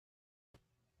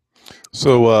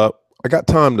So I got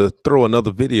time to throw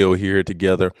another video here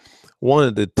together.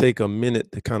 Wanted to take a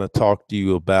minute to kind of talk to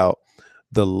you about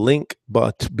the link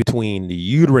between the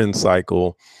uterine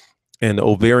cycle and the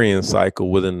ovarian cycle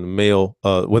within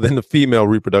the female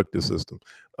reproductive system.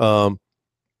 Um,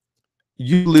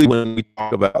 Usually, when we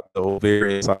talk about the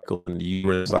ovarian cycle and the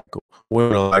uterine cycle,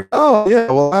 women are like, "Oh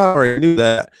yeah, well I already knew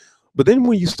that." But then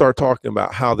when you start talking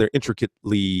about how they're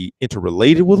intricately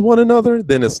interrelated with one another,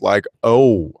 then it's like,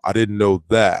 "Oh, I didn't know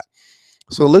that."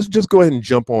 So let's just go ahead and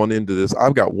jump on into this.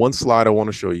 I've got one slide I want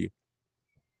to show you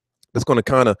that's going to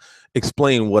kind of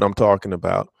explain what I'm talking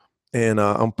about. And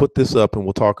I'll put this up and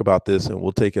we'll talk about this and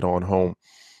we'll take it on home.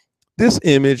 This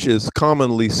image is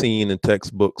commonly seen in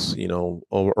textbooks,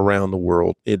 around the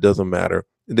world. It doesn't matter.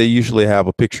 They usually have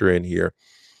a picture in here.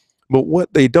 But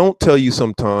what they don't tell you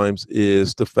sometimes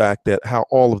is the fact that how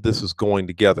all of this is going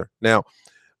together. Now,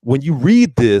 when you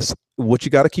read this, what you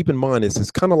got to keep in mind is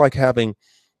it's kind of like having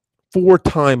four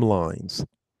timelines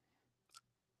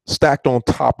stacked on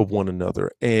top of one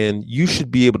another. And you should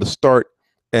be able to start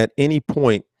at any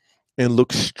point and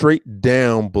look straight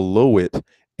down below it.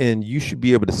 And you should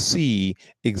be able to see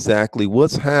exactly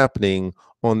what's happening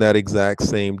on that exact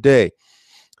same day.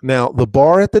 Now, the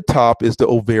bar at the top is the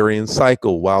ovarian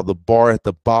cycle, while the bar at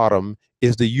the bottom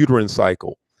is the uterine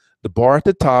cycle. The bar at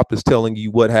the top is telling you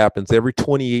what happens every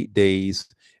 28 days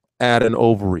at an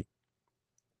ovary.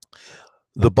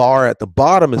 The bar at the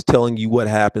bottom is telling you what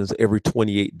happens every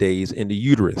 28 days in the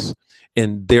uterus.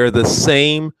 And they're the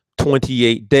same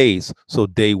 28 days. So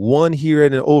day one here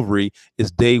in an ovary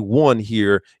is day one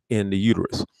here in the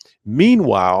uterus.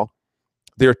 Meanwhile,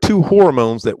 there are two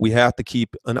hormones that we have to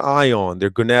keep an eye on. They're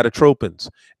gonadotropins,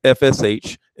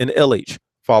 FSH and LH,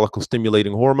 follicle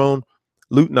stimulating hormone,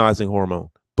 luteinizing hormone,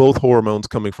 both hormones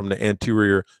coming from the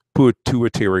anterior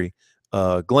pituitary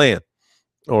gland,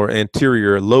 or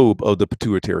anterior lobe of the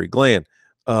pituitary gland.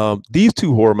 These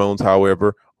two hormones,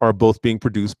 however, are both being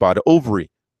produced by the ovary.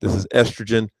 This is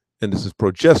estrogen and this is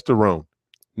progesterone.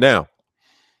 Now,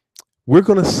 we're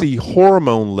going to see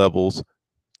hormone levels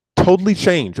totally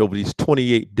change over these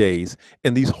 28 days,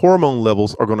 and these hormone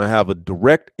levels are going to have a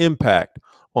direct impact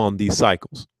on these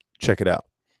cycles. Check it out.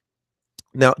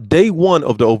 Now, day one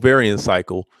of the ovarian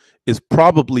cycle is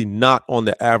probably not on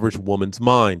the average woman's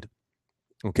mind.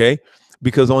 Okay,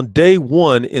 because on day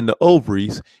one in the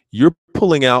ovaries, you're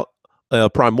pulling out a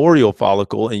primordial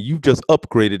follicle and you've just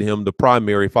upgraded him to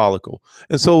primary follicle.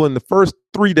 And so in the first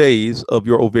 3 days of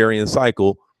your ovarian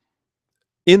cycle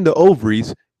in the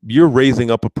ovaries, you're raising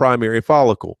up a primary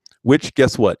follicle, which,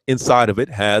 guess what? Inside of it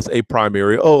has a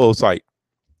primary oocyte,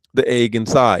 the egg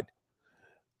inside.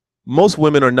 Most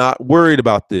women are not worried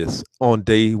about this on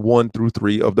day 1 through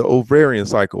 3 of the ovarian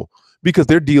cycle because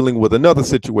they're dealing with another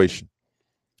situation.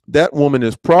 That woman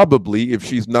is probably, if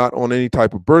she's not on any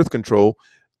type of birth control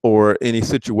or any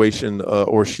situation,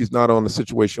 or she's not on a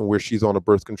situation where she's on a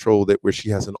birth control where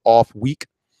she has an off week,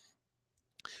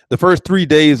 the first 3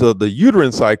 days of the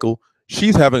uterine cycle,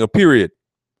 she's having a period.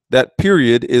 That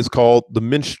period is called the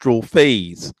menstrual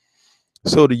phase.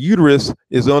 So the uterus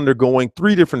is undergoing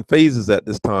 3 different phases at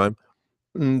this time.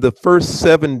 The first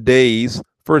 7 days,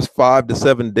 first 5 to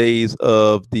 7 days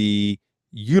of the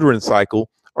uterine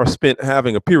cycle are spent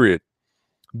having a period.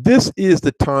 This is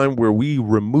the time where we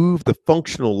remove the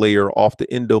functional layer off the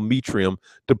endometrium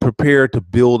to prepare to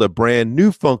build a brand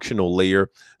new functional layer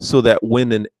so that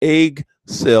when an egg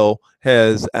cell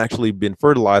has actually been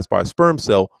fertilized by a sperm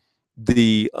cell,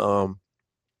 the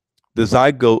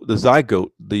zygote,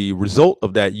 the result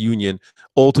of that union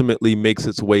ultimately makes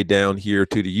its way down here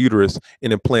to the uterus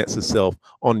and implants itself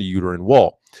on the uterine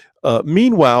wall.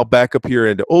 Meanwhile, back up here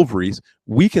in the ovaries,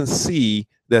 we can see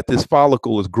that this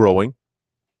follicle is growing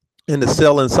and the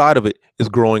cell inside of it is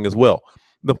growing as well.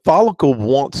 The follicle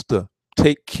wants to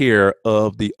take care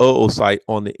of the oocyte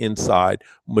on the inside,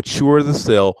 mature the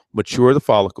cell, mature the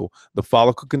follicle. The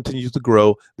follicle continues to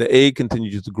grow, the egg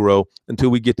continues to grow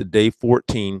until we get to day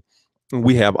 14, and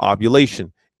we have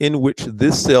ovulation, in which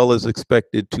this cell is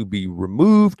expected to be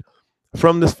removed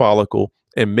from this follicle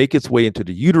and make its way into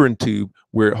the uterine tube,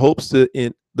 where it hopes to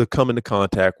come into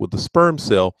contact with the sperm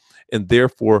cell and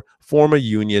therefore form a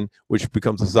union, which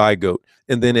becomes a zygote,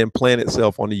 and then implant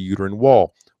itself on the uterine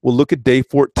wall. We'll look at day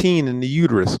 14 in the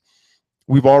uterus.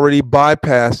 We've already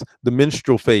bypassed the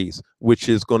menstrual phase, which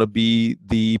is going to be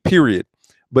the period.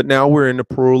 But now we're in the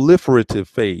proliferative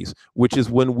phase, which is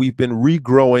when we've been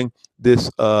regrowing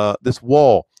this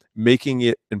wall, making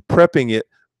it and prepping it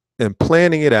and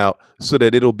planning it out so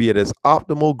that it'll be at its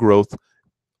optimal growth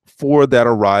for that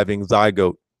arriving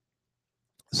zygote.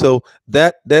 So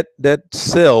that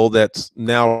cell that's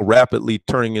now rapidly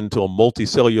turning into a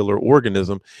multicellular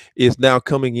organism is now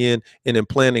coming in and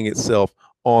implanting itself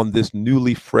on this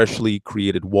newly freshly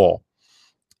created wall.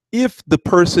 If the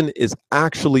person is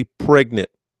actually pregnant,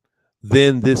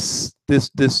 then this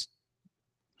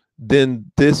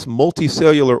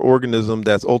multicellular organism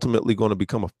that's ultimately going to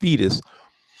become a fetus,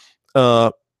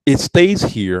 uh, it stays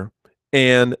here,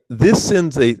 and this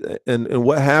sends and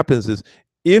what happens is,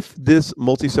 if this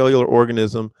multicellular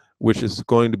organism, which is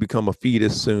going to become a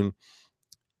fetus soon,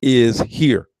 is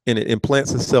here and it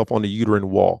implants itself on the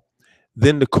uterine wall,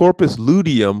 then the corpus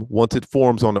luteum, once it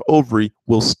forms on the ovary,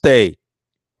 will stay.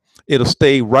 It'll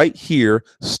stay right here,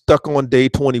 stuck on day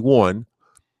 21.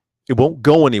 It won't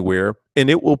go anywhere, and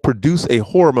it will produce a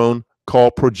hormone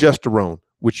called progesterone,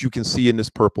 which you can see in this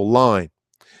purple line.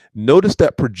 Notice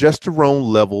that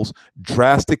progesterone levels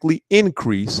drastically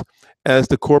increase as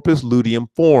the corpus luteum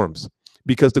forms,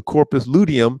 because the corpus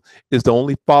luteum is the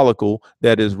only follicle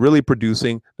that is really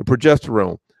producing the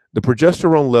progesterone. The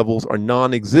progesterone levels are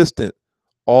non-existent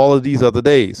all of these other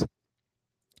days.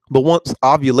 But once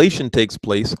ovulation takes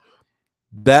place,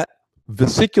 that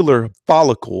vesicular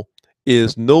follicle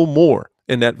is no more,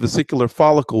 and that vesicular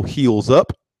follicle heals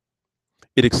up.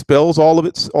 It expels all of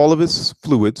its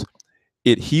fluids.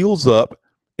 It heals up,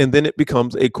 and then it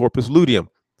becomes a corpus luteum.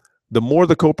 The more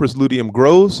the corpus luteum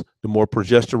grows, the more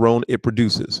progesterone it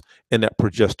produces, and that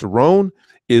progesterone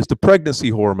is the pregnancy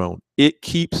hormone. It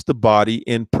keeps the body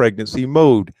in pregnancy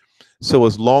mode. So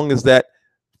as long as that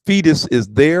fetus is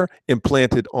there,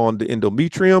 implanted on the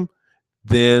endometrium,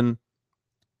 then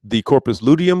the corpus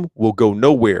luteum will go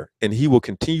nowhere, and he will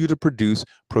continue to produce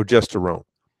progesterone.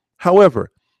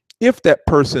 However, if that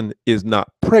person is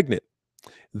not pregnant,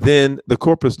 then the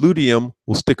corpus luteum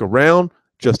will stick around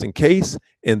just in case.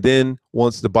 And then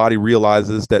once the body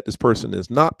realizes that this person is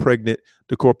not pregnant,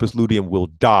 the corpus luteum will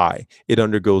die. It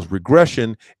undergoes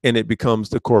regression, and it becomes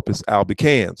the corpus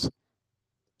albicans,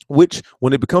 which,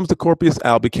 when it becomes the corpus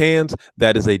albicans,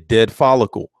 that is a dead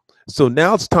follicle. So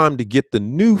now it's time to get the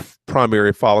new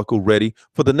primary follicle ready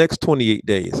for the next 28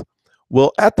 days.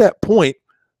 Well, at that point,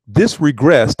 this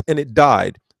regressed and it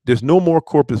died. There's no more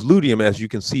corpus luteum, as you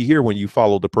can see here when you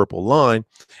follow the purple line.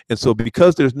 And so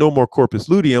because there's no more corpus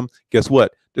luteum, guess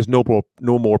what? There's no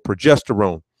more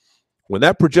progesterone. When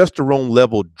that progesterone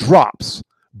level drops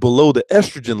below the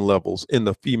estrogen levels in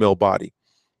the female body,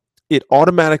 it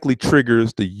automatically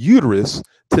triggers the uterus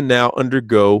to now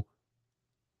undergo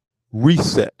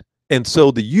reset. And so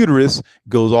the uterus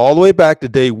goes all the way back to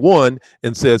day 1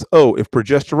 and says, oh, if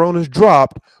progesterone is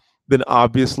dropped, then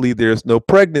obviously there's no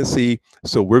pregnancy.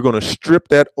 So we're going to strip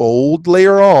that old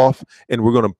layer off, and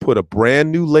we're going to put a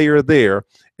brand new layer there.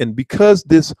 And because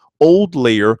this old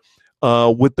layer,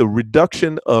 with the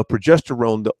reduction of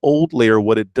progesterone, the old layer,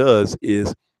 what it does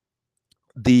is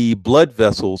the blood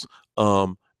vessels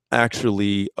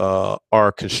actually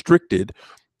are constricted,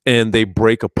 and they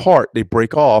break apart, they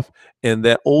break off, and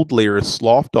that old layer is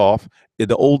sloughed off.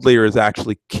 The old layer is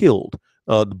actually killed.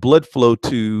 The blood flow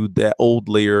to that old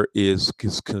layer is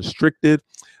constricted.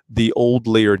 The old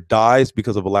layer dies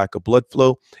because of a lack of blood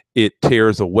flow. It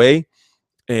tears away.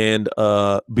 And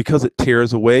because it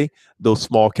tears away, those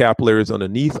small capillaries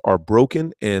underneath are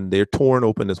broken, and they're torn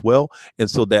open as well. And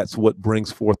so that's what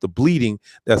brings forth the bleeding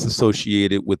that's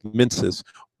associated with menses,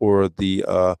 or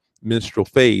the menstrual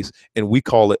phase. And we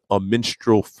call it a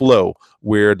menstrual flow,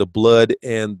 where the blood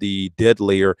and the dead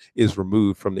layer is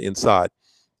removed from the inside.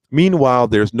 Meanwhile,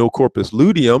 there's no corpus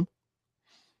luteum,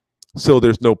 so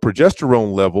there's no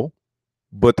progesterone level,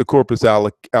 but the corpus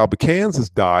albicans has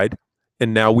died,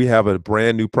 and now we have a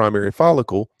brand new primary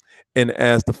follicle. And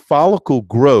as the follicle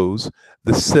grows,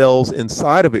 the cells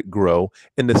inside of it grow,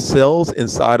 and the cells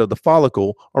inside of the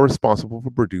follicle are responsible for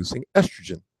producing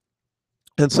estrogen.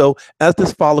 And so as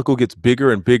this follicle gets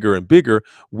bigger and bigger and bigger,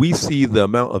 we see the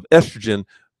amount of estrogen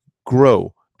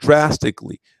grow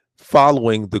drastically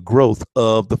following the growth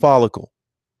of the follicle.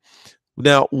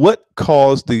 Now, what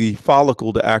caused the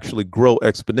follicle to actually grow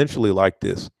exponentially like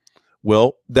this?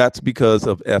 Well, that's because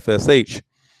of FSH.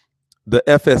 The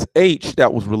FSH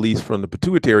that was released from the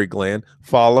pituitary gland,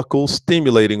 follicle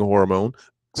stimulating hormone,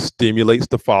 stimulates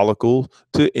the follicle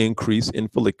to increase in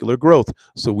follicular growth.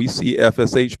 So we see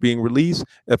FSH being released,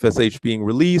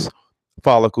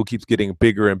 follicle keeps getting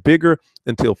bigger and bigger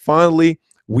until finally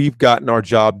we've gotten our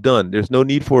job done. There's no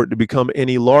need for it to become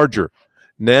any larger.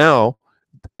 Now,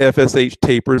 FSH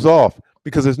tapers off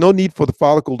because there's no need for the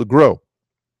follicle to grow.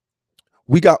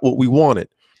 We got what we wanted.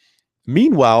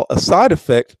 Meanwhile, a side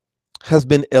effect has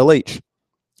been LH.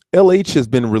 LH has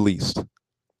been released,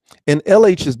 and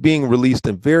LH is being released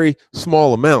in very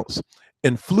small amounts.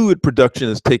 and fluid production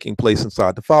is taking place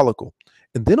inside the follicle.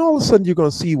 And then all of a sudden, you're going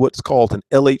to see what's called an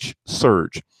LH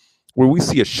surge, where we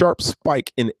see a sharp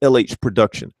spike in LH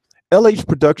production. LH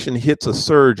production hits a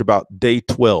surge about day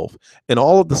 12, and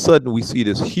all of a sudden, we see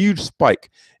this huge spike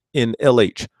in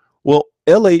LH. Well,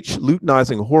 LH,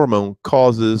 luteinizing hormone,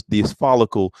 causes this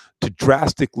follicle to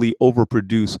drastically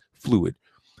overproduce fluid,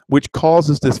 which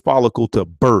causes this follicle to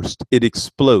burst. It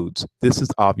explodes. This is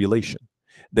ovulation.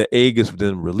 The egg is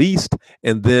then released,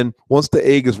 and then once the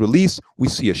egg is released, we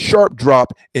see a sharp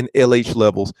drop in LH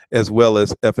levels as well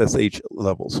as FSH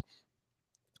levels,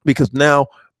 because now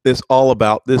it's all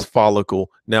about this follicle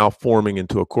now forming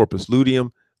into a corpus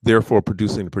luteum, therefore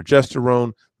producing the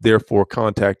progesterone, therefore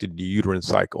contacting the uterine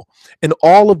cycle. And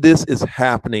all of this is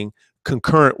happening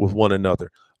concurrent with one another.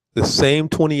 The same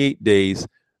 28 days,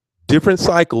 different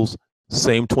cycles,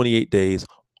 same 28 days,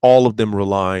 all of them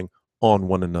relying on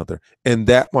one another. And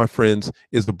that, my friends,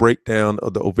 is the breakdown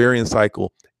of the ovarian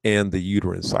cycle and the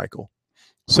uterine cycle.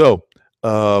 So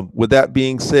with that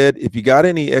being said, if you got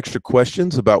any extra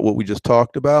questions about what we just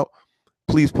talked about,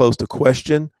 please post a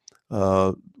question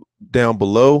down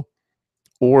below,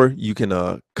 or you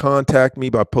can contact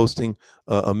me by posting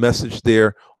a message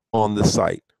there on the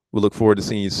site. We look forward to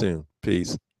seeing you soon.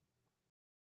 Peace.